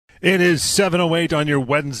It is 7:08 on your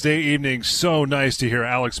Wednesday evening. So nice to hear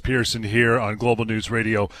Alex Pearson here on Global News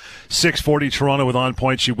Radio 640 Toronto with On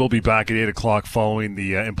Point. She will be back at 8 o'clock following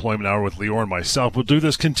the Employment Hour with Lior and myself. We'll do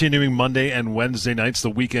this continuing Monday and Wednesday nights,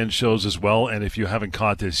 the weekend shows as well. And if you haven't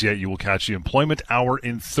caught this yet, you will catch the Employment Hour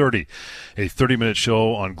in 30, a 30-minute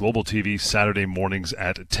show on Global TV Saturday mornings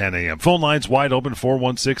at 10 a.m. Phone lines wide open,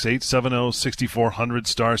 416-870-6400,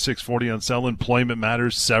 star 640 on cell. Employment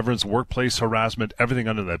matters, severance, workplace harassment, everything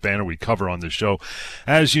under that banner we cover on this show.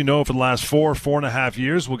 As you know, for the last 4.5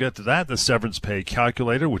 years, we'll get to that, the Severance Pay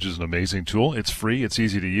Calculator, which is an amazing tool. It's free, it's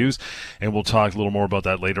easy to use, and we'll talk a little more about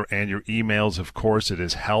that later. And your emails, of course, it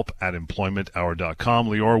is help@employmenthour.com.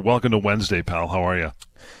 Lior, welcome to Wednesday, pal. How are you?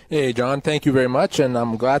 Hey, John, thank you very much, and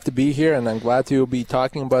I'm glad to be here, and I'm glad to be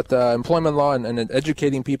talking about employment law and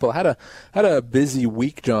educating people. I had a busy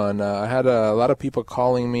week, John. I had a lot of people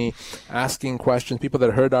calling me, asking questions, people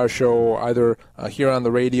that heard our show either here on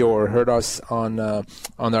the radio or heard us on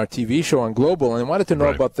our TV show on Global, and wanted to know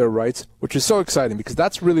about their rights, which is so exciting because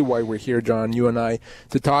that's really why we're here, John, you and I,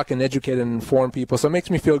 to talk and educate and inform people. So it makes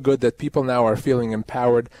me feel good that people now are feeling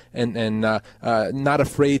empowered and not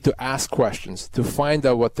afraid to ask questions, to find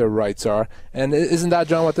out what their rights are. And isn't that,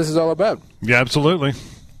 John, what this is all about? Yeah, absolutely.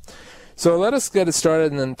 So let us get it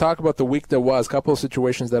started and then talk about the week that was, a couple of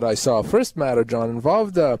situations that I saw. First matter, John,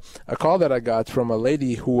 involved a call that I got from a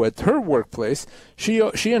lady who at her workplace, she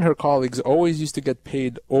and her colleagues always used to get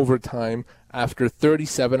paid overtime after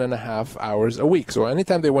 37 and a half hours a week. So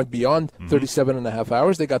anytime they went beyond 37 and a half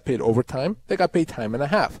hours, they got paid overtime. They got paid time and a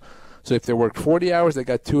half. So if they worked 40 hours, they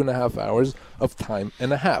got 2.5 hours of time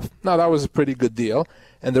and a half. Now, that was a pretty good deal.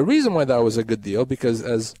 And the reason why that was a good deal, because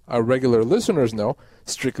as our regular listeners know,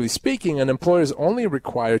 strictly speaking, an employer is only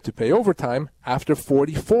required to pay overtime after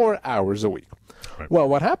 44 hours a week. Right. Well,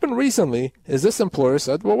 what happened recently is this employer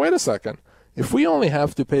said, well, wait a second. If we only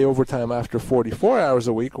have to pay overtime after 44 hours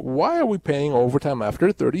a week, why are we paying overtime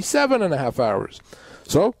after 37 and a half hours?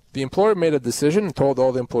 So the employer made a decision and told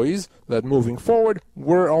all the employees that moving forward,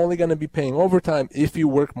 we're only going to be paying overtime if you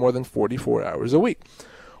work more than 44 hours a week.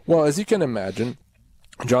 Well, as you can imagine,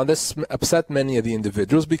 John, this upset many of the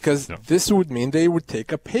individuals because this would mean they would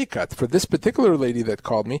take a pay cut. For this particular lady that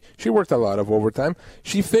called me, she worked a lot of overtime.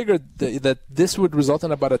 She figured that this would result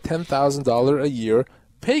in about a $10,000 a year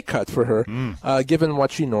pay cut for her, given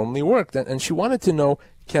what she normally worked. And she wanted to know,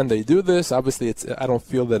 can they do this? Obviously, I don't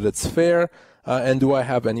feel that it's fair. And do I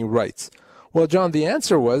have any rights? Well, John, the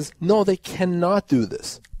answer was, no, they cannot do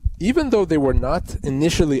this. Even though they were not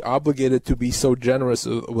initially obligated to be so generous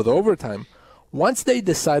with overtime, once they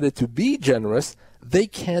decided to be generous, they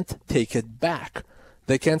can't take it back.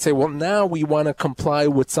 They can't say, well, now we want to comply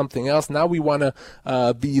with something else. Now we want to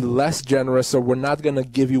be less generous, so we're not going to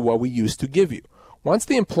give you what we used to give you. Once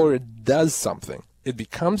the employer does something, it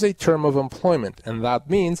becomes a term of employment, and that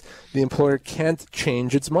means the employer can't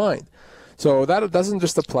change its mind. So that doesn't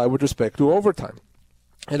just apply with respect to overtime.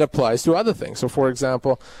 It applies to other things. So, for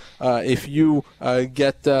example, if you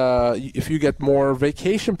get more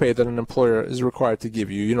vacation pay than an employer is required to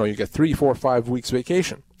give you, you get 3, 4, 5 weeks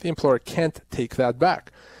vacation. The employer can't take that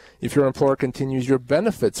back. If your employer continues your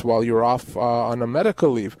benefits while you're off on a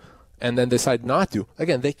medical leave and then decide not to,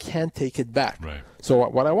 again, they can't take it back. Right. So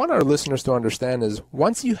what I want our listeners to understand is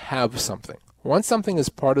once you have something, once something is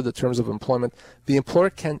part of the terms of employment, the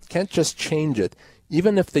employer can't just change it.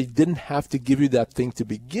 Even if they didn't have to give you that thing to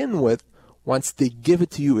begin with, once they give it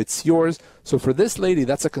to you, it's yours. So for this lady,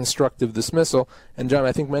 that's a constructive dismissal. And John,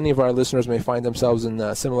 I think many of our listeners may find themselves in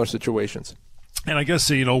similar situations. And I guess,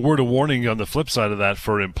 word of warning on the flip side of that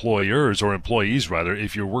for employers or employees, rather,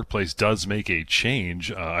 if your workplace does make a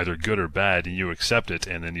change, either good or bad, and you accept it,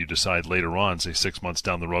 and then you decide later on, say 6 months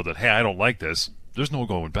down the road that, hey, I don't like this, there's no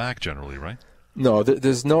going back generally, right? No,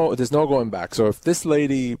 there's no going back. So if this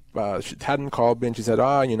lady she hadn't called me and she said,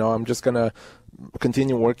 I'm just going to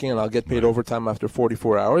continue working and I'll get paid overtime after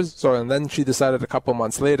 44 hours. So, and then she decided a couple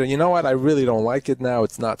months later, you know what, I really don't like it now.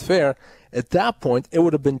 It's not fair. At that point, it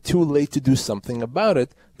would have been too late to do something about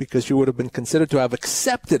it because you would have been considered to have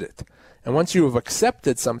accepted it. And once you have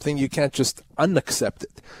accepted something, you can't just unaccept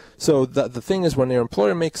it. So the thing is, when your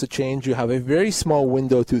employer makes a change, you have a very small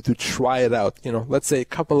window to try it out. Let's say a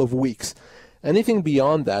couple of weeks. Anything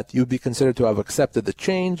beyond that, you'd be considered to have accepted the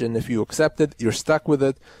change, and if you accept it, you're stuck with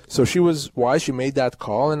it. So she was wise. She made that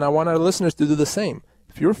call, and I want our listeners to do the same.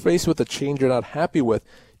 If you're faced with a change you're not happy with,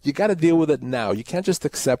 you got to deal with it now. You can't just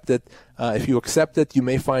accept it. If you accept it, you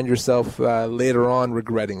may find yourself later on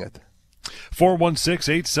regretting it.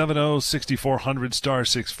 416-870-6400, star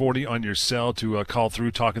 640 on your cell to call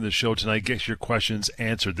through, talking the show tonight. Get your questions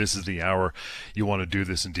answered. This is the hour you want to do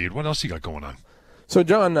this indeed. What else you got going on? So,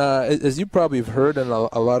 John, as you probably have heard, and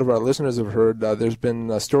a lot of our listeners have heard, there's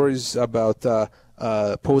been stories about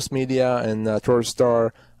Post Media and Tourist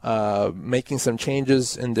Star making some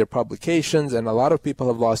changes in their publications, and a lot of people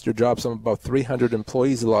have lost their jobs. About 300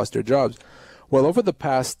 employees have lost their jobs. Well, over the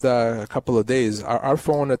past couple of days, our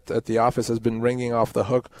phone at the office has been ringing off the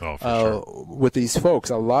hook with these folks.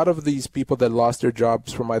 A lot of these people that lost their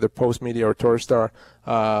jobs from either Post Media or Tourist Star,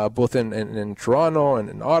 both in Toronto and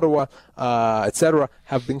in Ottawa, etc.,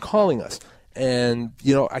 have been calling us. And,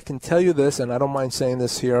 I can tell you this, and I don't mind saying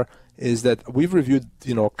this here, is that we've reviewed,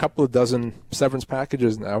 a couple of dozen severance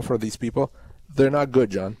packages now for these people. They're not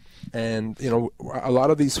good, John. And, a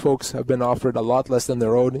lot of these folks have been offered a lot less than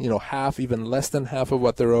they're owed, half, even less than half of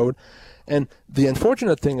what they're owed. And the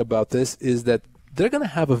unfortunate thing about this is that they're going to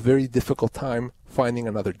have a very difficult time finding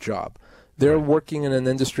another job. They're working in an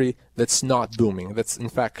industry that's not booming, that's in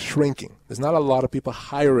fact shrinking. There's not a lot of people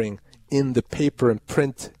hiring in the paper and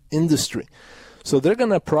print industry. So they're going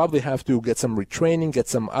to probably have to get some retraining, get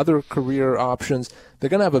some other career options. They're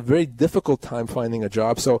going to have a very difficult time finding a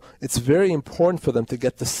job. So it's very important for them to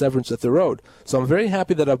get the severance that they're owed. So I'm very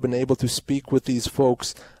happy that I've been able to speak with these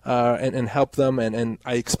folks and help them. And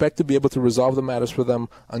I expect to be able to resolve the matters for them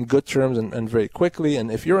on good terms and very quickly. And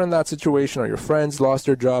if you're in that situation or your friends lost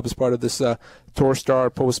their job as part of this Tourist Star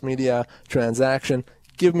Post Media transaction,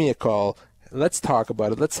 give me a call. Let's talk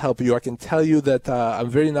about it. Let's help you. I can tell you that I'm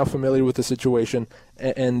very now familiar with the situation,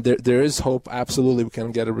 and there is hope. Absolutely, we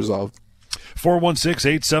can get it resolved.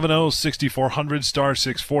 416-870-6400, star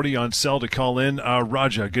 640 on cell to call in.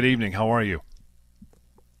 Raja, good evening. How are you?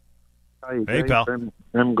 Hi, hey, pal.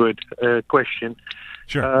 I'm good. Question.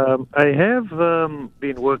 Sure. I have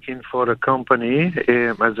been working for a company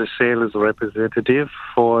as a sales representative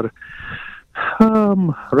for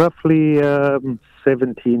roughly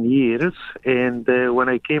 17 years, and when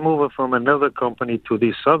I came over from another company to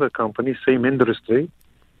this other company, same industry,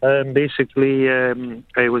 basically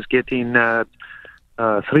I was getting a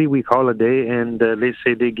 3-week holiday, and let's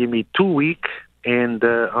say they give me 2 weeks and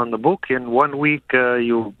on the book, and 1 week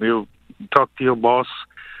you talk to your boss,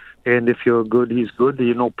 and if you're good, he's good,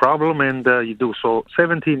 no problem, and you do. So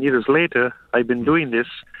 17 years later, I've been doing this.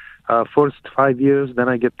 First 5 years, then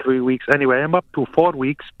I get 3 weeks. Anyway, I'm up to 4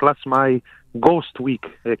 weeks plus my ghost week,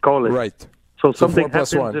 they call it. Right. So something 4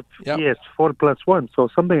 plus happens. 1. Yep. Yes, 4 plus 1. So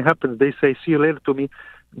something happens. They say, see you later to me.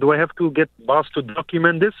 Do I have to get boss to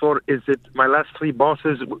document this, or is it my last 3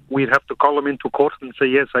 bosses? We'd have to call them into court and say,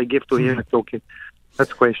 yes, I give to him. It's okay. That's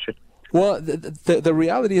the question. Well, the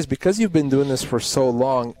reality is, because you've been doing this for so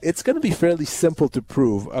long, it's going to be fairly simple to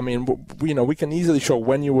prove. I mean, we can easily show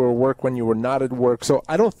when you were at work, when you were not at work. So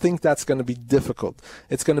I don't think that's going to be difficult.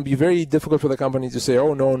 It's going to be very difficult for the company to say,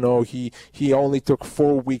 oh, no, he only took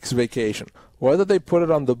 4 weeks vacation. Whether they put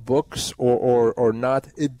it on the books or not,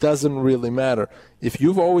 it doesn't really matter. If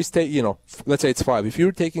you've always taken, let's say it's 5. If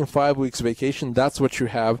you're taking 5 weeks vacation, that's what you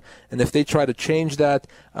have. And if they try to change that,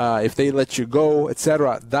 if they let you go,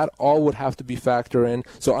 etc., that all would have to be factored in.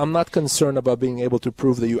 So I'm not concerned about being able to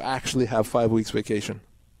prove that you actually have 5 weeks vacation.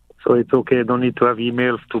 So it's okay. I don't need to have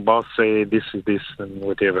emails to boss say this is this and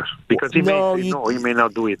whatever, because he may say no, he may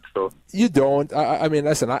not do it. So you don't. I mean,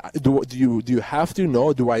 listen. Do you have to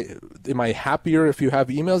know? Am I happier if you have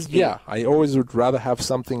emails? Yeah, I always would rather have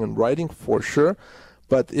something in writing for sure.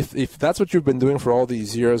 But if that's what you've been doing for all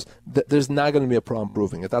these years, there's not going to be a problem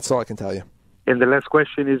proving it. That's all I can tell you. And the last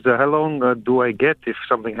question is, how long do I get if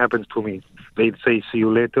something happens to me? They'd say, see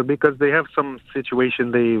you later, because they have some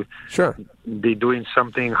situation, they're doing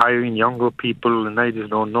something, hiring younger people, and I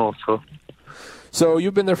just don't know. So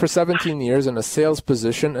you've been there for 17 years in a sales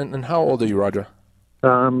position, and how old are you, Roger?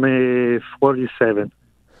 I'm 47.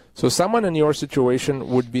 So someone in your situation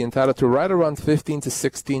would be entitled to right around 15 to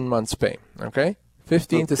 16 months pay, okay?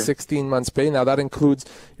 15 to 16 months pay. Now, that includes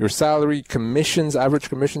your salary, commissions, average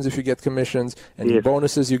commissions if you get commissions, and your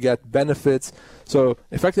bonuses, you get benefits. So,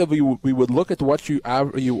 effectively, we would look at what you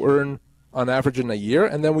earn on average in a year,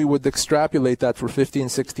 and then we would extrapolate that for 15,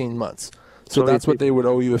 16 months. So that's what they would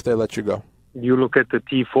owe you if they let you go. You look at the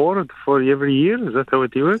T4 for every year? Is that how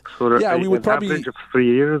it works? Or yeah, we would probably... average of 3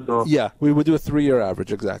 years? Or? Yeah, we would do a 3-year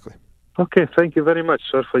average, exactly. Okay, thank you very much,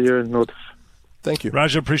 sir, for your notice. Thank you.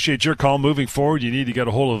 Raja, appreciate your call. Moving forward, you need to get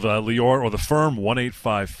a hold of Lior or the firm,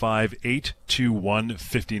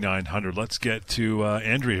 1-855-821-5900. Let's get to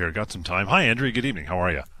Andrea here. Got some time. Hi, Andrea. Good evening. How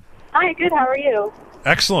are you? Hi, good. How are you?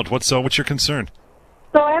 Excellent. What's your concern?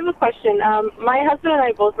 So I have a question. My husband and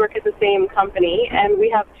I both work at the same company, and we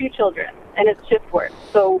have 2 children, and it's shift work.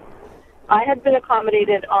 So I had been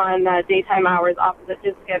accommodated on daytime hours opposite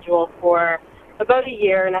his schedule for about a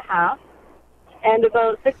year and a half. And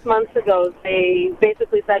about 6 months ago, they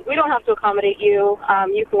basically said, we don't have to accommodate you.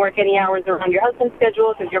 You can work any hours around your husband's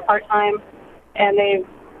schedule because you're part-time. And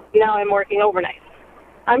now I'm working overnight.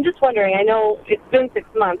 I'm just wondering, I know it's been 6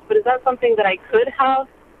 months, but is that something that I could have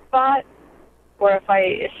thought? Or if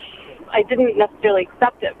I didn't necessarily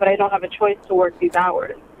accept it, but I don't have a choice to work these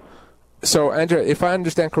hours. So, Andrea, if I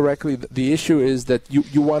understand correctly, the issue is that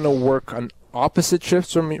you want to work on opposite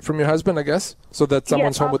shifts from your husband, I guess? So that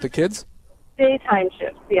someone's home with the kids? Daytime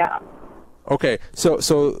shifts, yeah. Okay,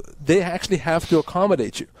 so they actually have to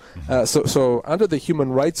accommodate you. So under the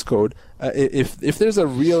Human Rights Code, if there's a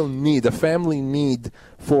real need, a family need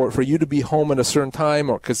for you to be home at a certain time,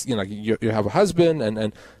 or because you have a husband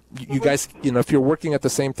and you guys, if you're working at the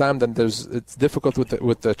same time, then it's difficult with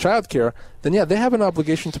the childcare. Then yeah, they have an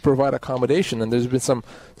obligation to provide accommodation, and there's been some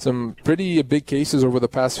pretty big cases over the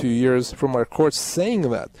past few years from our courts saying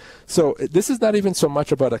that. So this is not even so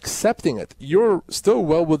much about accepting it. You're still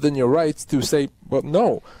well within your rights to say, well,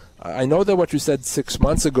 no, I know that what you said 6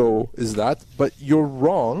 months ago is that, but you're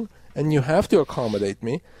wrong, and you have to accommodate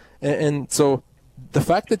me, and so. The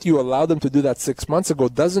fact that you allowed them to do that 6 months ago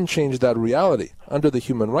doesn't change that reality. Under the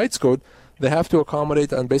Human Rights Code, they have to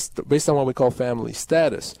accommodate and based on what we call family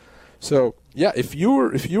status. So, yeah, if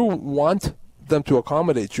you want them to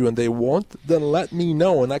accommodate you and they won't, then let me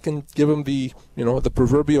know, and I can give them the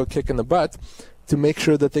proverbial kick in the butt to make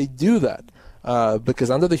sure that they do that.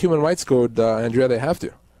 Because under the Human Rights Code, Andrea, they have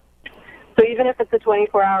to. So even if it's a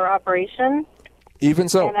 24-hour operation? Even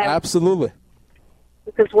so, absolutely.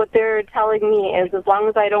 Because what they're telling me is as long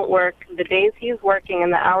as I don't work the days he's working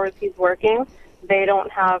and the hours he's working, they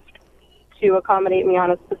don't have to accommodate me on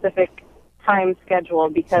a specific time schedule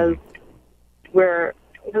because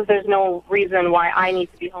there's no reason why I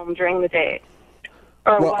need to be home during the day.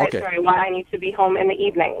 Or why I need to be home in the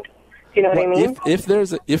evening. Do you know what I mean? If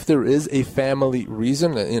there is a family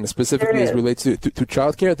reason, and specifically as relates to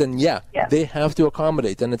childcare, then they have to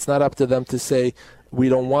accommodate, and it's not up to them to say we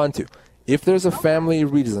don't want to. If there's a family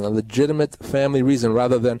reason, a legitimate family reason,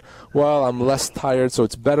 rather than, well, I'm less tired, so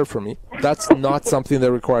it's better for me, that's not something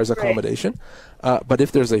that requires accommodation. But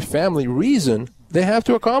if there's a family reason, they have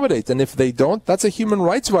to accommodate. And if they don't, that's a human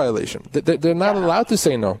rights violation. They're not allowed to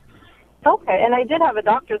say no. Okay, and I did have a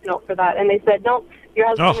doctor's note for that. And they said, no, your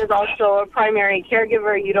husband is also a primary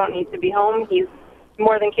caregiver. You don't need to be home. He's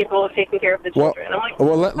more than capable of taking care of the children.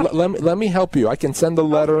 Let me help you. I can send a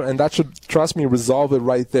letter, and that should, trust me, resolve it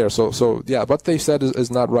right there. So yeah, what they said is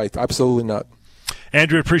not right. Absolutely not.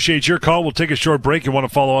 Andrew, appreciate your call. We'll take a short break. You want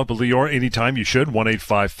to follow up with Lior anytime, you should.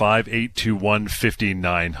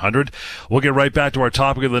 1-855-821-5900. We'll get right back to our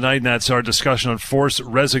topic of the night, and that's our discussion on forced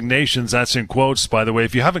resignations. That's in quotes, by the way.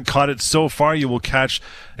 If you haven't caught it so far, you will catch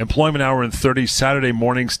Employment Hour in 30 Saturday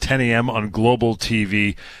mornings, 10 a.m. on Global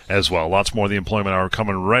TV as well. Lots more of the Employment Hour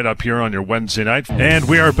coming right up here on your Wednesday night. And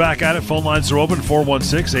we are back at it. Phone lines are open,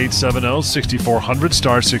 416-870-6400,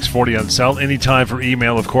 star 640 on cell. Anytime for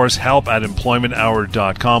email, of course, help@employmenthour.com.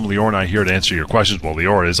 Lior and I here to answer your questions. Well,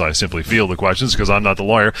 Lior is. I simply field the questions because I'm not the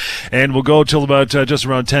lawyer. And we'll go till about just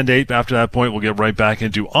around 10 to 8. After that point, we'll get right back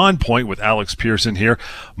into On Point with Alex Pearson here.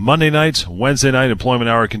 Monday nights, Wednesday night,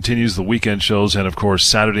 Employment Hour continues, the weekend shows, and, of course,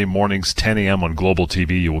 Saturday mornings, 10 a.m. on Global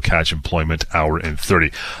TV, you will catch Employment Hour in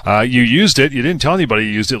 30. You used it. You didn't tell anybody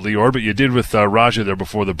you used it, Lior, but you did with Raja there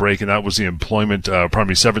before the break, and that was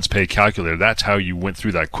the severance pay calculator. That's how you went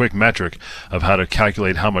through that quick metric of how to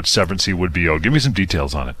calculate how much severance he would be owed. Give me some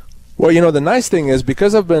details on it. Well, the nice thing is,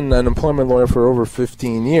 because I've been an employment lawyer for over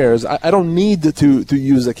 15 years, I don't need to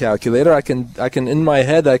use a calculator. I can in my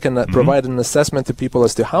head, I can provide an assessment to people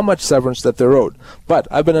as to how much severance that they're owed. But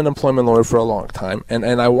I've been an employment lawyer for a long time, and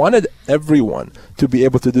I wanted everyone to be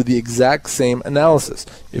able to do the exact same analysis.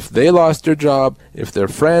 If they lost their job, if their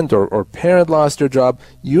friend or parent lost their job,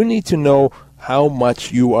 you need to know how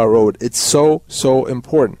much you are owed. It's so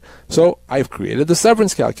important. So I've created the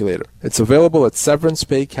severance calculator. It's available at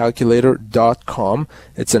severancepaycalculator.com.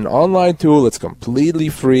 It's an online tool. It's completely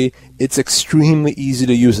free. It's extremely easy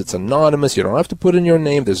to use. It's anonymous. You don't have to put in your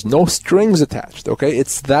name. There's no strings attached, okay?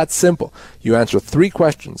 It's that simple. You answer 3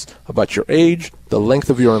 questions about your age, the length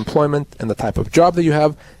of your employment, and the type of job that you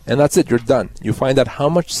have, and that's it. You're done. You find out how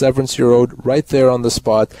much severance you're owed right there on the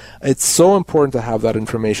spot. It's so important to have that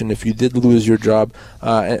information if you did lose your job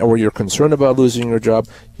or you're concerned about losing your job.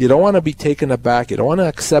 You don't want to be taken aback. You don't want to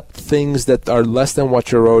accept things that are less than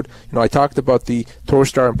what you're owed. I talked about the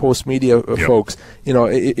Torstar and Post Media folks.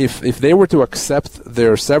 If they were to accept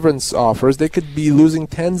their severance offers, they could be losing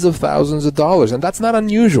tens of thousands of dollars, and that's not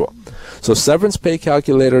unusual. So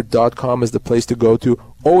severancepaycalculator.com is the place to go to,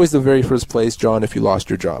 always the very first place, John, if you lost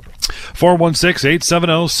your job.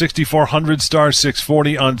 416-870-6400 star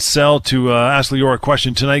 640 on cell to ask Lior a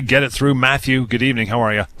question tonight. Get it through. Matthew, good evening. How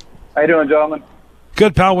are you? How you doing, gentlemen?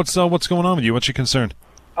 Good, pal. What's going on with you? What's your concern?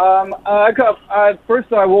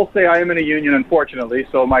 First, I will say I am in a union, unfortunately,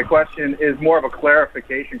 so my question is more of a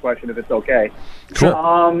clarification question, if it's okay. Sure.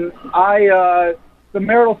 The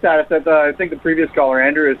marital status that I think the previous caller,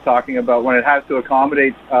 Andrew, is talking about when it has to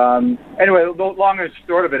accommodate. Anyway, the long and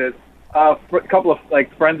short of it is a couple of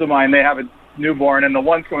friends of mine, they have a newborn, and the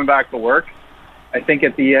one's coming back to work, I think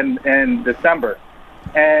at the end in December.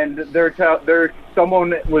 And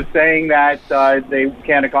someone was saying that they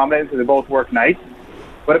can't accommodate because they both work nights.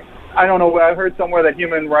 But I don't know, I heard somewhere that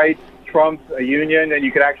human rights trumps a union, and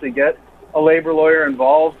you could actually get a labor lawyer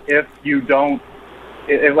involved if you don't,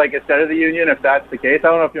 instead of the union, if that's the case. I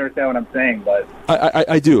don't know if you understand what I'm saying, but...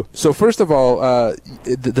 I do. So first of all,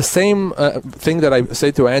 the same thing that I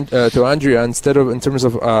say to Andrea, in terms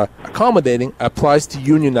of accommodating, applies to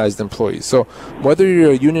unionized employees. So whether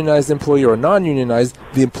you're a unionized employee or non-unionized,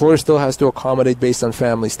 the employer still has to accommodate based on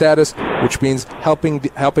family status, which means helping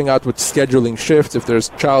out with scheduling shifts if there's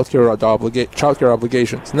childcare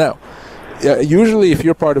obligations. Now, usually, if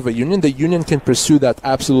you're part of a union, the union can pursue that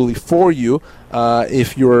absolutely for you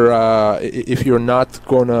if you're not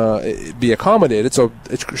going to be accommodated. So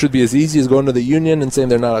it should be as easy as going to the union and saying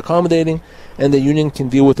they're not accommodating, and the union can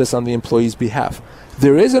deal with this on the employee's behalf.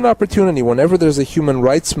 There is an opportunity whenever there's a human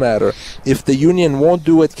rights matter, if the union won't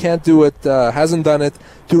do it, can't do it, hasn't done it,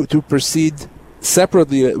 to proceed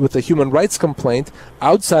separately with a human rights complaint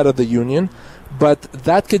outside of the union. But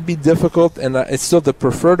that could be difficult, and it's still the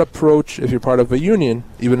preferred approach if you're part of a union,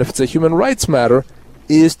 even if it's a human rights matter,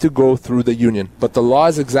 is to go through the union. But the law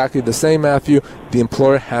is exactly the same, Matthew. The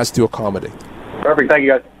employer has to accommodate. Perfect. Thank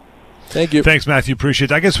you, guys. Thank you. Thanks, Matthew.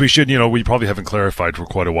 Appreciate it. I guess we should, we probably haven't clarified for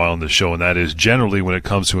quite a while on this show, and that is generally when it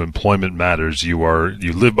comes to employment matters, you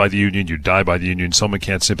live by the union, you die by the union. Someone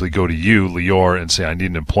can't simply go to you, Lior, and say, I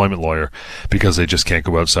need an employment lawyer, because they just can't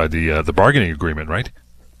go outside the bargaining agreement, right?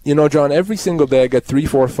 John, every single day I get 3,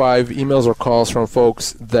 4, 5 emails or calls from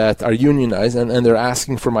folks that are unionized, and they're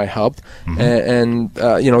asking for my help.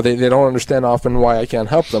 Mm-hmm. They don't understand often why I can't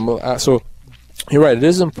help them. So you're right, it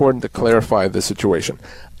is important to clarify the situation.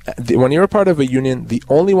 When you're a part of a union, the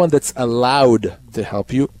only one that's allowed to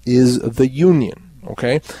help you is the union.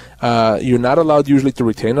 Okay? You're not allowed usually to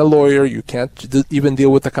retain a lawyer. You can't even deal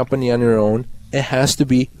with the company on your own. It has to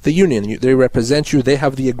be the union. They represent you. They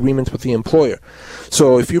have the agreement with the employer.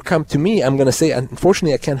 So if you come to me, I'm going to say,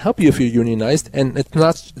 unfortunately, I can't help you if you're unionized. And it's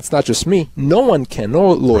not just me. No one can.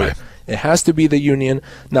 No lawyer. Right. It has to be the union.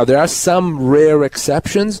 Now, there are some rare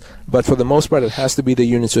exceptions, but for the most part, it has to be the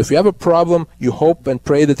union. So if you have a problem, you hope and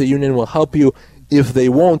pray that the union will help you. If they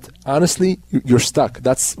won't, honestly, you're stuck.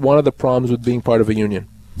 That's one of the problems with being part of a union.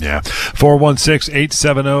 Yeah.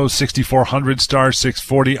 416-870-6400 star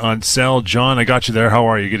 640 on cell. John, I got you there. How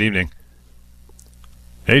are you? Good evening.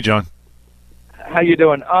 Hey, John. How you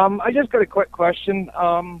doing? I just got a quick question.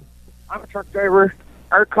 I'm a truck driver.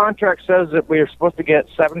 Our contract says that we are supposed to get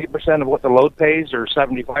 70% of what the load pays, or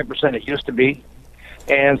 75% it used to be.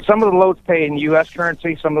 And some of the loads pay in U.S.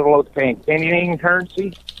 currency, some of the loads pay in Canadian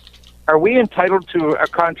currency. Are we entitled to a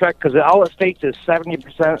contract? Because all it states is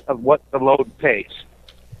 70% of what the load pays.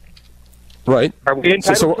 Right. Are we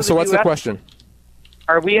entitled so what's the question?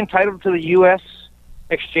 Are we entitled to the U.S.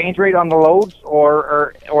 exchange rate on the loads,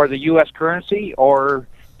 or the U.S. currency, or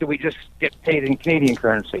do we just get paid in Canadian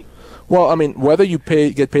currency? Well, I mean, whether you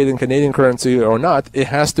get paid in Canadian currency or not, it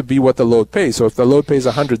has to be what the load pays. So if the load pays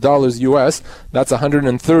 $100 U.S., that's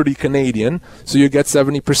 130 Canadian. So you get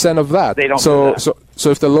 70% of that. They don't do that.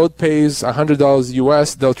 So if the load pays $100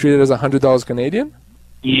 U.S., they'll treat it as $100 Canadian?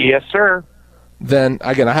 Yes, sir. Then,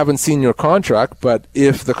 again, I haven't seen your contract, but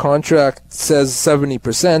if the contract says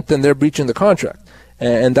 70%, then they're breaching the contract.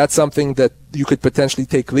 And that's something that you could potentially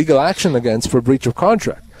take legal action against for breach of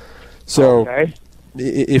contract. So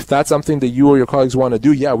if that's something that you or your colleagues want to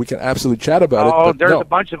do, yeah, we can absolutely chat about it. Oh, there's a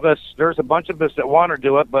bunch of us that want to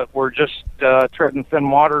do it, but we're just treading thin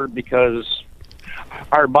water because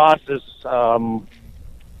our boss is a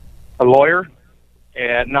lawyer,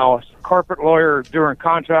 and now a corporate lawyer doing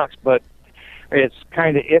contracts, but it's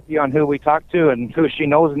kind of iffy on who we talk to and who she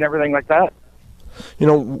knows and everything like that.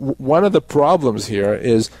 One of the problems here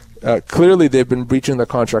is clearly they've been breaching the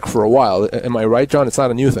contract for a while. Am I right, John? It's not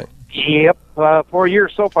a new thing. Yep, 4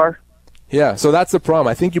 years so far. Yeah, so that's the problem.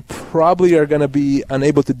 I think you probably are going to be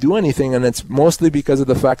unable to do anything, and it's mostly because of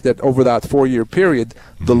the fact that over that 4-year period,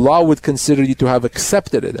 the law would consider you to have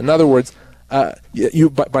accepted it. In other words,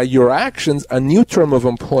 by your actions, a new term of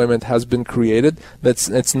employment has been created.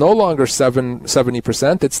 It's no longer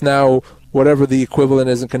 70%. It's now whatever the equivalent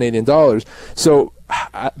is in Canadian dollars. So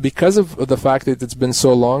because of the fact that it's been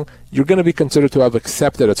so long, you're going to be considered to have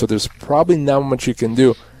accepted it. So there's probably not much you can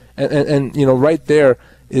do. And right there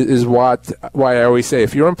is why I always say,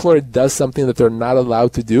 if your employer does something that they're not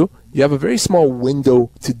allowed to do, you have a very small window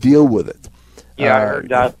to deal with it. Yeah, I heard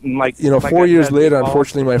that. 4 years later,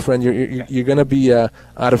 unfortunately, my friend, you're going to be out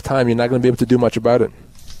of time. You're not going to be able to do much about it.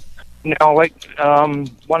 No,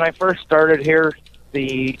 when I first started here,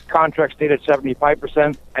 the contract stayed at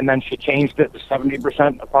 75%, and then she changed it to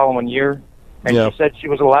 70% the following year. And she said she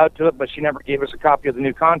was allowed to it, but she never gave us a copy of the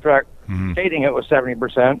new contract stating it was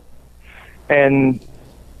 70%. And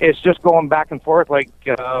it's just going back and forth.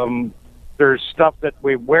 There's stuff that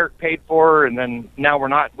we weren't paid for, and then now we're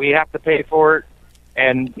not. We have to pay for it,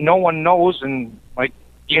 and no one knows. And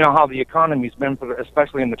how the economy's been,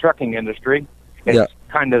 especially in the trucking industry, it's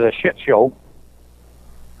kind of a shit show.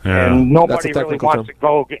 Yeah. And nobody really wants to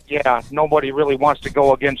go. Yeah, nobody really wants to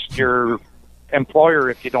go against your employer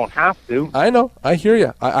if you don't have to. I know. I hear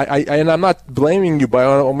you. And I'm not blaming you by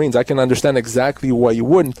all means. I can understand exactly why you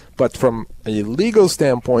wouldn't. But from a legal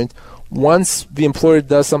standpoint, once the employer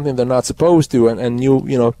does something they're not supposed to, and you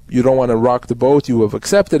don't want to rock the boat, you have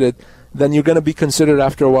accepted it, then you're going to be considered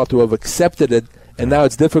after a while to have accepted it. And now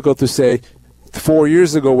it's difficult to say, 4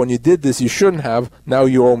 years ago when you did this, you shouldn't have. Now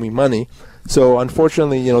you owe me money. So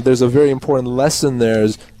unfortunately, there's a very important lesson there.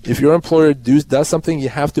 Is if your employer does something, you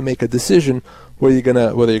have to make a decision whether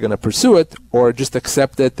you're gonna pursue it or just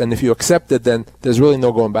accept it. And if you accept it, then there's really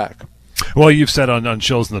no going back. Well, you've said on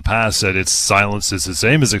shows in the past that it's silence is the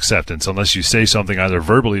same as acceptance. Unless you say something either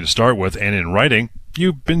verbally to start with and in writing,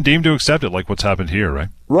 you've been deemed to accept it, like what's happened here, right?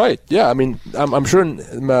 Right. Yeah. I mean, I'm sure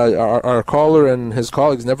our caller and his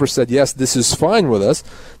colleagues never said, yes, this is fine with us.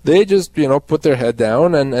 They just, put their head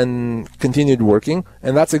down and continued working.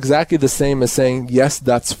 And that's exactly the same as saying, yes,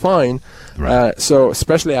 that's fine. Right. So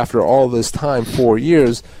especially after all this time, 4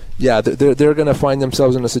 years, they're going to find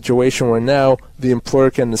themselves in a situation where now the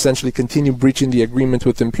employer can essentially continue breaching the agreement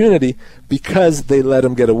with impunity because they let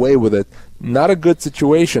them get away with it. Not a good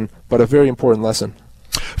situation, but a very important lesson.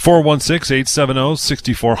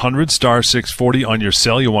 416-870-6400, star 640 on your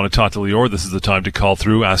cell. You want to talk to Lior, this is the time to call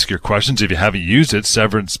through, ask your questions. If you haven't used it,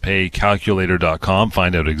 severancepaycalculator.com.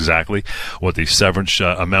 Find out exactly what the severance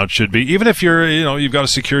amount should be. Even if you've got a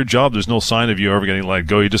secure job, there's no sign of you ever getting let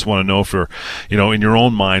go. You just want to know for, in your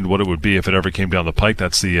own mind what it would be if it ever came down the pike.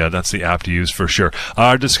 That's the app to use for sure.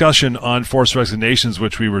 Our discussion on forced resignations,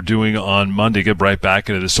 which we were doing on Monday, get right back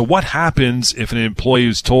into this. So what happens if an employee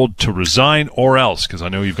is told to resign or else? Because I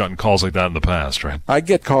know you've gotten calls like that in the past, right? I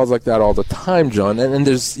get calls like that all the time, John. And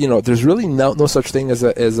there's really no such thing as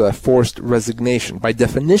a forced resignation. By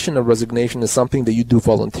definition, a resignation is something that you do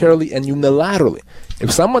voluntarily and unilaterally.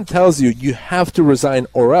 If someone tells you you have to resign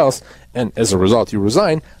or else, and as a result you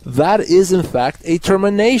resign, that is in fact a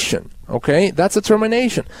termination. Okay, that's a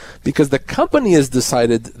termination because the company has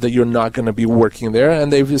decided that you're not going to be working there,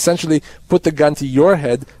 and they've essentially put the gun to your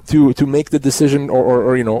head to make the decision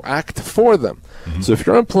or act for them. Mm-hmm. So if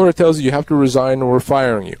your employer tells you have to resign or we're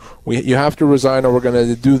firing you, you have to resign or we're going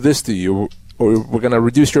to do this to you, or we're going to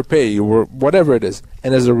reduce your pay, or whatever it is,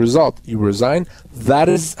 and as a result you resign, that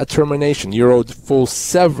is a termination. You're owed full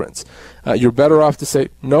severance. You're better off to say,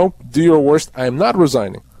 no, do your worst, I am not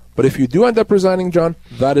resigning. But if you do end up resigning, John,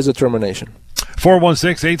 that is a termination.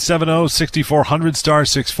 416-870-6400, star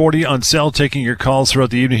 640 on cell, taking your calls throughout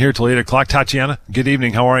the evening here till 8 o'clock. Tatiana, good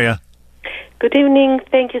evening. How are you? Good evening.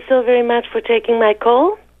 Thank you so very much for taking my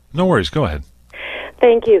call. No worries. Go ahead.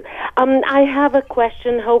 Thank you. I have a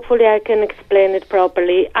question. Hopefully I can explain it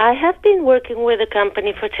properly. I have been working with a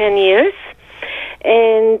company for 10 years,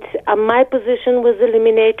 and my position was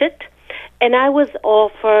eliminated, and I was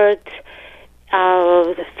offered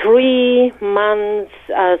 3 months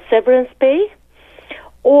severance pay,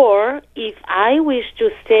 or if I wish to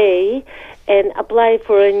stay and apply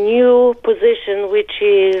for a new position which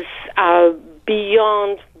is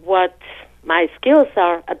beyond what my skills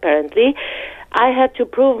are apparently, I had to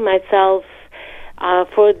prove myself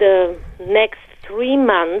for the next 3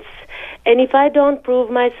 months, and if I don't prove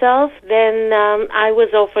myself, then I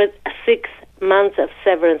was offered 6 months of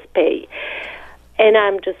severance pay. And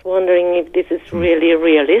I'm just wondering if this is really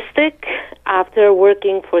realistic after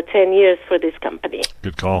working for 10 years for this company.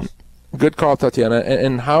 Good call. Good call, Tatiana.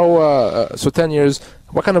 And how, so 10 years,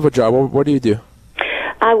 what kind of a job? What do you do?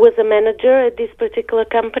 I was a manager at this particular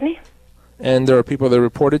company. And there are people that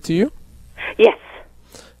reported to you? Yes.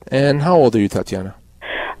 And how old are you, Tatiana?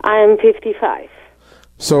 I'm 55.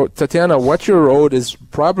 So, Tatiana, what you're owed is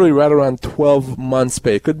probably right around 12 months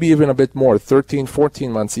pay. It could be even a bit more, 13,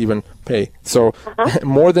 14 months even pay. So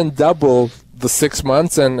more than double the 6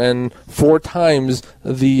 months and 4 times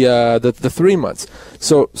the 3 months.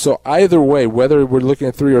 So either way, whether we're looking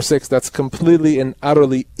at 3 or 6, that's completely and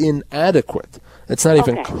utterly inadequate. It's not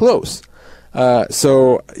even close.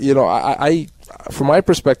 So, I from my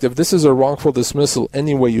perspective, this is a wrongful dismissal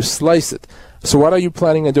any way you slice it. So what are you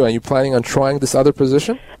planning on doing? Are you planning on trying this other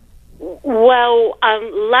position? Well,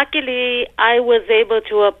 luckily, I was able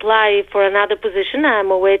to apply for another position.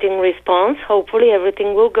 I'm awaiting response. Hopefully,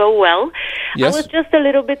 everything will go well. Yes. I was just a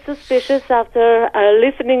little bit suspicious after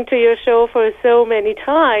listening to your show for so many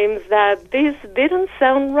times that this didn't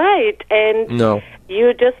sound right, and No.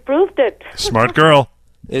 you just proved it. Smart girl.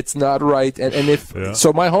 It's not right. And if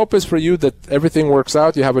so, my hope is for you that everything works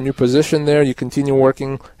out. You have a new position there. You continue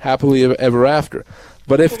working happily ever after.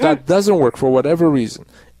 But if that doesn't work for whatever reason,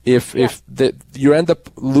 if you end up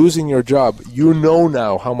losing your job, you know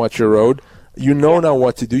now how much you're owed. You know now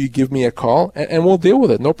what to do. You give me a call, and we'll deal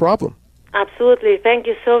with it. No problem. Absolutely. Thank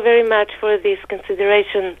you so very much for this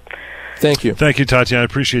consideration. Thank you. Thank you, Tatiana. I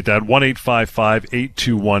appreciate that.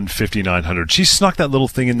 1-855-821-5900. She snuck that little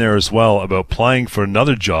thing in there as well about applying for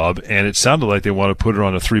another job, and it sounded like they want to put her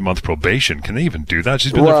on a 3-month probation. Can they even do that?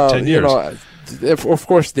 She's been there for 10 years. Of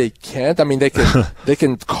course they can't. I mean, they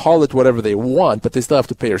can call it whatever they want, but they still have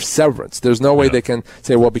to pay her severance. There's no way they can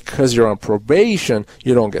say, well, because you're on probation,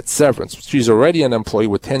 you don't get severance. She's already an employee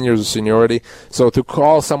with 10 years of seniority. So to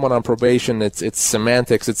call someone on probation, it's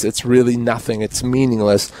semantics. It's really nothing. It's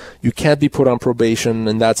meaningless. You can't be put on probation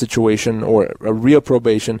in that situation, or a real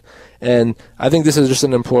probation. And I think this is just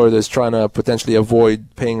an employer that's trying to potentially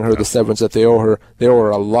avoid paying her the severance that they owe her. They owe her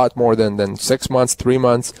a lot more than 6 months, 3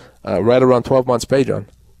 months, right around 12 months pay, John.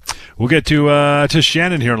 We'll get to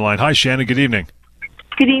Shannon here on the line. Hi, Shannon. Good evening.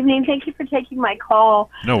 Good evening. Thank you for taking my call.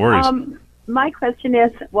 No worries. My question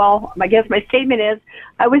is, well, I guess my statement is,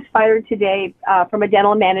 I was fired today from a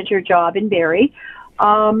dental manager job in Barrie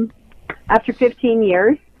after 15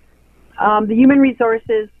 years. The human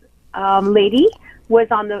resources lady was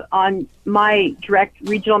on my direct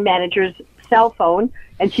regional manager's cell phone,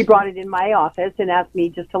 and she brought it in my office and asked me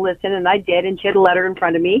just to listen, and I did, and she had a letter in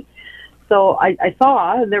front of me. So I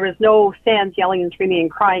saw there was no fans yelling and screaming and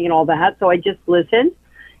crying and all that, so I just listened.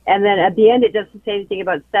 And then at the end, it doesn't say anything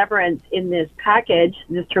about severance in this package,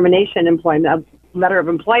 this termination letter of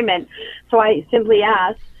employment. So I simply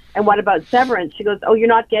asked, and what about severance? She goes, oh, you're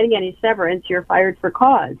not getting any severance. You're fired for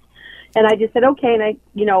cause. And I just said, okay. And I,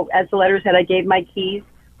 as the letter said, I gave my keys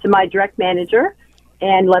to my direct manager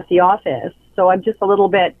and left the office. So I'm just a little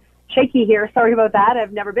bit shaky here. Sorry about that.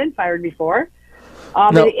 I've never been fired before.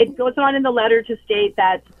 No. It goes on in the letter to state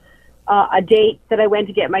that a date that I went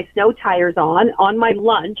to get my snow tires on my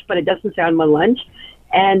lunch, but it doesn't say on my lunch.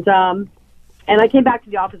 And I came back to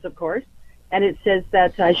the office, of course, and it says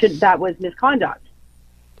that that was misconduct.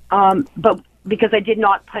 But because I did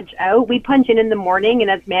not punch out, we punch in the morning,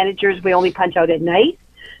 and as managers, we only punch out at night.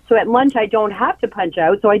 So at lunch, I don't have to punch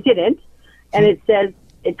out, so I didn't. And it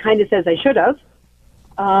kind of says I should have.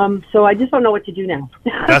 So I just don't know what to do now.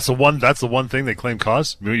 That's the one thing they claim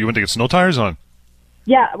cause? You went to get snow tires on?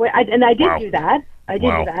 Yeah, and I did do that. I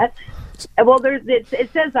did do that. Well,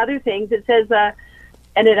 it says other things. It says,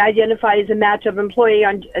 and it identifies a match of employee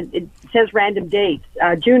on. It says random dates: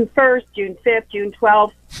 June 1st, June 5th, June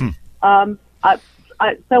 12th.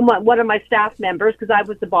 One of my staff members, because I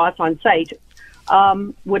was the boss on site,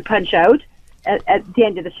 would punch out at the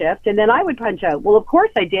end of the shift, and then I would punch out. Well, of course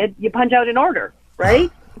I did. You punch out in order, right?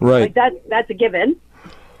 Right. Like that's a given.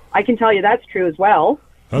 I can tell you that's true as well.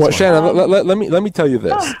 Well, Shannon, let me tell you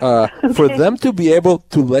this. Okay. For them to be able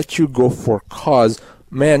to let you go for cause,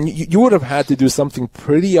 man, you would have had to do something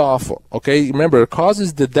pretty awful, okay? Remember, cause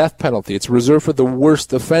is the death penalty. It's reserved for the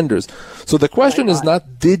worst offenders. So the question is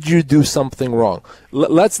not, did you do something wrong?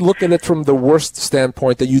 Let's look at it from the worst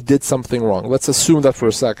standpoint, that you did something wrong. Let's assume that for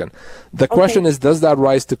a second. The question is, does that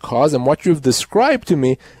rise to cause? And what you've described to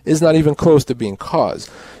me is not even close to being cause.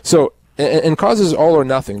 So, and cause is all or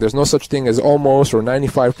nothing. There's no such thing as almost or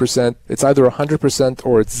 95%. It's either 100%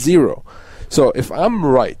 or it's zero. So if I'm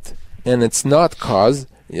right, and it's not cause,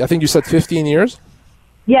 I think you said 15 years?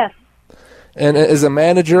 Yes. And as a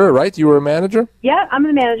manager, right? You were a manager? Yeah, I'm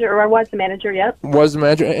the manager, or I was the manager, yep. Was the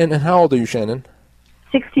manager. And how old are you, Shannon?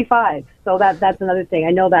 65. So that's another thing.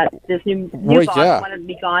 I know that this new boss wanted to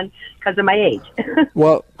be gone because of my age.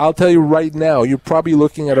 Well, I'll tell you right now, you're probably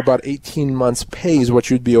looking at about 18 months' pay is what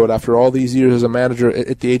you'd be owed after all these years as a manager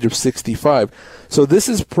at the age of 65. So this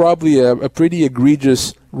is probably a pretty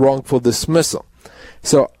egregious wrongful dismissal.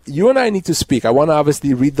 So you and I need to speak. I want to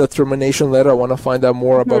obviously read the termination letter. I want to find out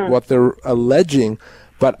more about what they're alleging.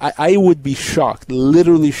 But I would be shocked,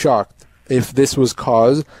 literally shocked, if this was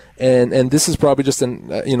cause. And this is probably just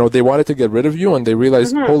they wanted to get rid of you, and they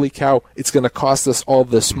realized, holy cow, it's going to cost us all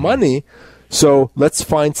this money. So let's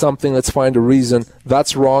find something. Let's find a reason.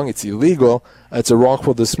 That's wrong. It's illegal. It's a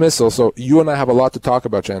wrongful dismissal. So you and I have a lot to talk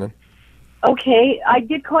about, Shannon. Okay, I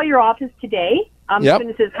did call your office today as soon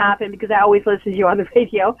as this happened, because I always listen to you on the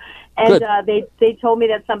radio. And they told me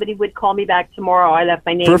that somebody would call me back tomorrow. I left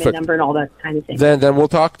my name and number and all that kind of thing. Then we'll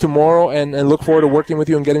talk tomorrow and look forward to working with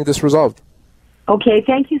you and getting this resolved. Okay,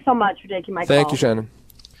 thank you so much for taking my call. Thank you, Shannon.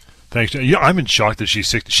 Thanks. Yeah, I'm in shock that she's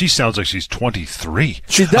 60. She sounds like she's 23.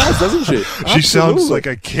 She does, doesn't she? She sounds like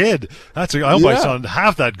a kid. I hope I sound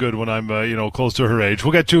half that good when I'm, close to her age.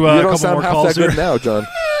 We'll get to a couple more calls here. You don't sound half that good now, John.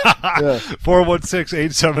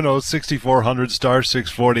 416-870-6400 star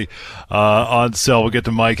 640 on cell. We'll get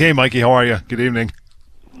to Mike. Hey, Mikey, how are you? Good evening.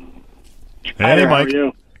 Hey, Mike. How are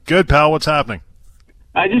you? Good, pal. What's happening?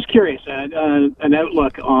 I'm just curious, an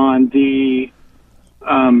outlook on the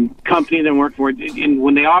company that I work for.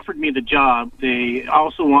 When they offered me the job, they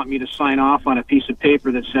also want me to sign off on a piece of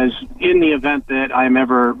paper that says, in the event that I'm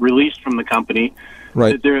ever released from the company,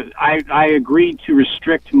 right, that I agreed to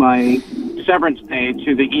restrict my severance pay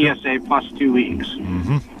to the ESA plus 2 weeks.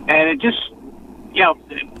 Mm-hmm. And it just,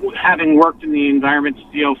 having worked in the environment,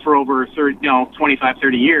 for over 25,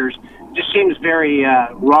 30 years, just seems very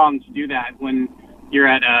wrong to do that when you're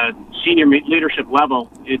at a senior leadership level.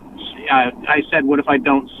 I said, what if I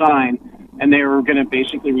don't sign? And they were going to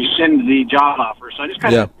basically rescind the job offer. So I just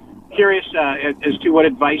kind of curious as to what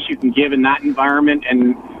advice you can give in that environment.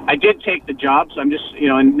 And I did take the job, so I'm just,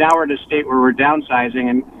 and now we're at a state where we're downsizing,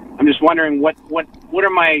 and I'm just wondering what are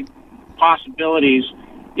my possibilities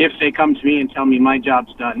if they come to me and tell me my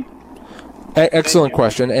job's done. Excellent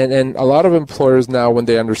question. And a lot of employers now, when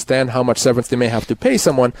they understand how much severance they may have to pay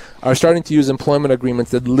someone, are starting to use employment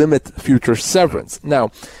agreements that limit future severance.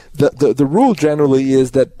 Now, the rule generally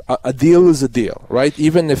is that a deal is a deal, right?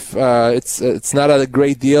 Even if it's not a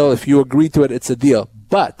great deal, if you agree to it, it's a deal.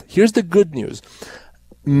 But here's the good news.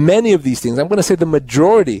 Many of these things, I'm going to say the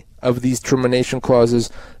majority of these termination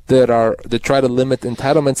clauses that try to limit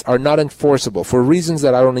entitlements are not enforceable for reasons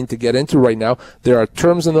that I don't need to get into right now. There are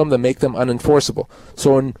terms in them that make them unenforceable.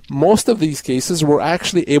 So in most of these cases, we're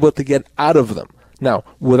actually able to get out of them. Now,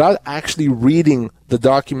 without actually reading the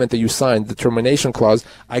document that you signed, the termination clause,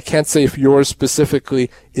 I can't say if yours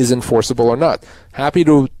specifically is enforceable or not. Happy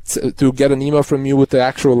to get an email from you with the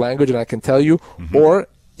actual language, and I can tell you, or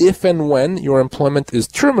if and when your employment is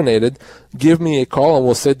terminated, give me a call and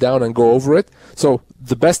we'll sit down and go over it. So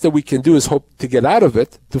the best that we can do is hope to get out of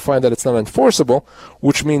it, to find that it's not enforceable,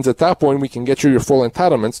 which means at that point we can get you your full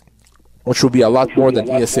entitlements, which will be a lot more than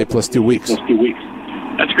ESA plus 2 weeks.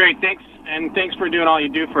 That's great. Thanks. And thanks for doing all you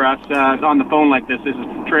do for us on the phone like this. This is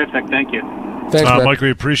terrific. Thank you. Thanks, Mike,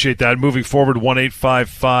 we appreciate that. Moving forward,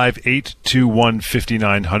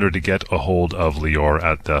 1-855-821-5900 to get a hold of Lior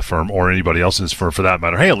at the firm, or anybody else's firm for that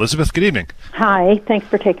matter. Hey, Elizabeth, good evening. Hi, thanks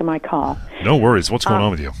for taking my call. No worries. What's going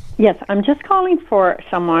on with you? Yes, I'm just calling for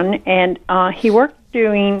someone, and he worked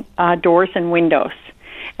doing doors and windows.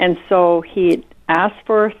 And so he asked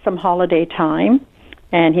for some holiday time,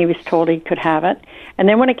 and he was told he could have it. And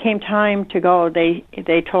then when it came time to go, they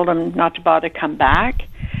told him not to bother come back.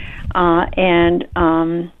 And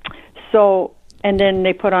then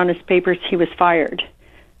they put on his papers he was fired.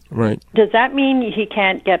 Right. Does that mean he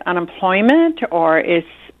can't get unemployment, or is,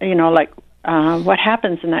 what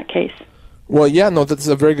happens in that case? Well, yeah, no, that's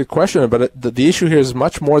a very good question, but the issue here is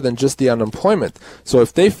much more than just the unemployment. So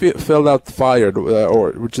if they filled out fired,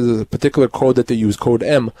 or which is a particular code that they use, code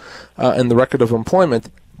M, in the record of employment,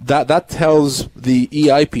 that tells the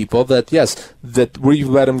EI people that, yes, that we've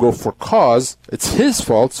let him go for cause. It's his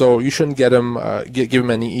fault, so you shouldn't give him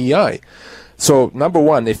any EI. So, number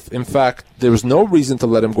one, if in fact there was no reason to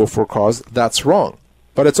let him go for cause, that's wrong.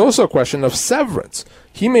 But it's also a question of severance.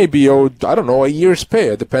 He may be owed, a year's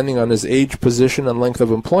pay, depending on his age, position, and length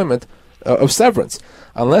of employment, of severance.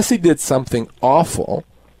 Unless he did something awful,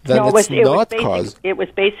 then it's not cause. It was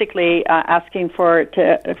basically asking for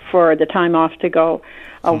the time off to go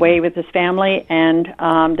away with his family, and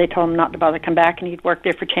they told him not to bother come back, and he'd worked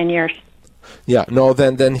there for 10 years. Yeah, no,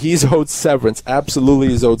 then he's owed severance. Absolutely,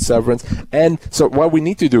 he's owed severance. And so what we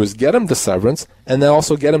need to do is get him the severance, and then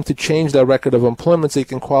also get him to change that record of employment so he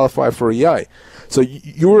can qualify for EI. So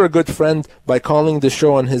you were a good friend by calling the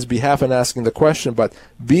show on his behalf and asking the question, but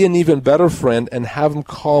be an even better friend and have him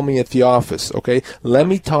call me at the office, okay? Let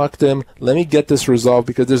me talk to him. Let me get this resolved,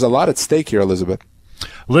 because there's a lot at stake here, Elizabeth.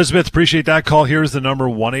 Elizabeth, appreciate that call. Here's the number,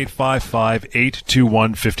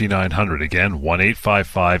 1-855-821-5900. Again,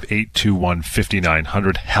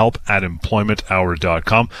 1-855-821-5900. Help at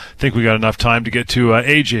employmenthour.com. I think we got enough time to get to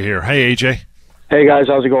AJ here. Hey, AJ. Hey, guys.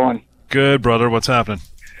 How's it going? Good, brother. What's happening?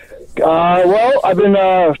 Well, I've been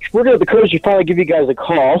working at the coach to finally give you guys a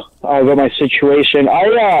call about my situation.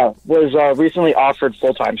 I was recently offered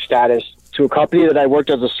full-time status to a company that I worked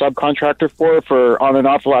as a subcontractor for on and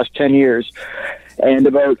off the last 10 years. And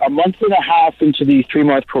about a month and a half into the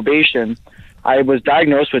 3-month probation, I was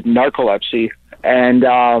diagnosed with narcolepsy.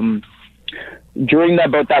 And during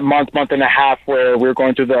about that month and a half where we were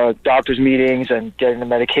going through the doctor's meetings and getting the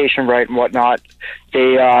medication right and whatnot,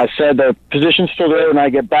 they said the position's still there when I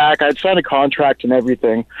get back. I'd signed a contract and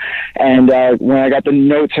everything. And when I got the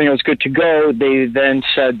note saying I was good to go, they then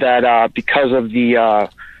said that because of the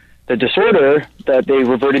disorder, that they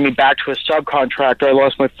reverted me back to a subcontractor. I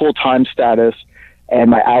lost my full-time status, and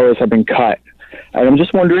my hours have been cut. And I'm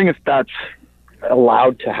just wondering if that's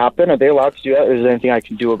allowed to happen. Are they allowed to do that, or is there anything I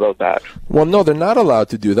can do about that? Well, no, they're not allowed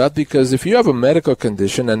to do that, because if you have a medical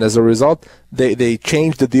condition and as a result they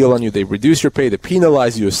change the deal on you, they reduce your pay, they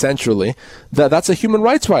penalize you essentially, that's a human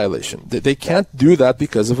rights violation. They can't do that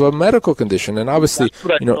because of a medical condition. And obviously,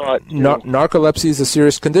 narcolepsy is a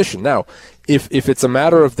serious condition. Now, if it's a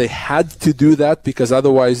matter of they had to do that because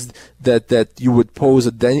otherwise that you would pose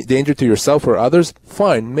a danger to yourself or others,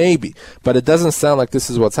 fine, maybe. But it doesn't sound like this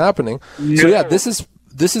is what's happening. No. So yeah, this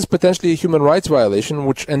is potentially a human rights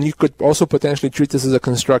violation, and you could also potentially treat this as a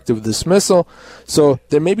constructive dismissal. So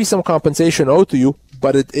there may be some compensation owed to you,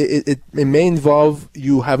 but it may involve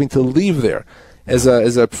you having to leave there. As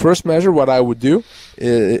a first measure, what I would do,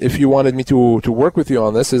 if you wanted me to work with you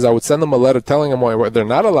on this, is I would send them a letter telling them why they're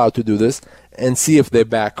not allowed to do this and see if they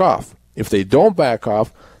back off. If they don't back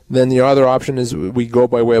off, then the other option is we go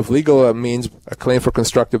by way of legal means, a claim for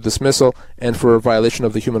constructive dismissal and for a violation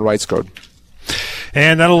of the Human Rights Code.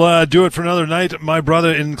 And that'll do it for another night. My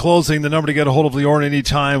brother, in closing, the number to get a hold of Lior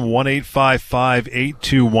anytime,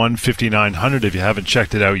 1-855-821-5900. If you haven't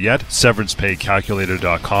checked it out yet,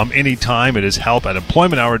 severancepaycalculator.com. Anytime, it is help at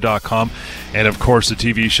employmenthour.com. And, of course, the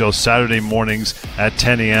TV show Saturday mornings at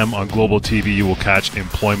 10 a.m. on Global TV. You will catch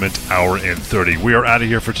Employment Hour in 30. We are out of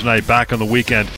here for tonight. Back on the weekend.